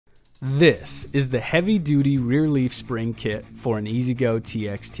This is the heavy-duty rear leaf spring kit for an EZGO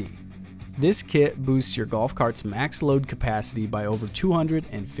TXT. This kit boosts your golf cart's max load capacity by over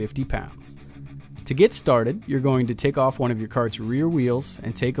 250 pounds. To get started, you're going to take off one of your cart's rear wheels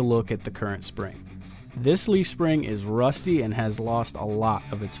and take a look at the current spring. This leaf spring is rusty and has lost a lot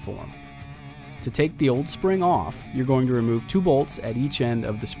of its form. To take the old spring off, you're going to remove 2 bolts at each end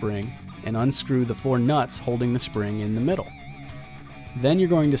of the spring and unscrew the 4 nuts holding the spring in the middle. Then you're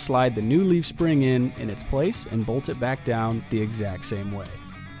going to slide the new leaf spring in its place and bolt it back down the exact same way.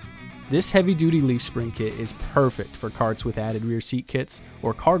 This heavy-duty leaf spring kit is perfect for carts with added rear seat kits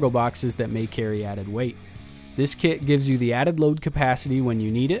or cargo boxes that may carry added weight. This kit gives you the added load capacity when you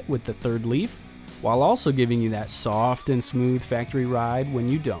need it with the 3rd leaf, while also giving you that soft and smooth factory ride when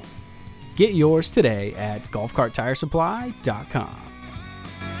you don't. Get yours today at golfcarttiresupply.com.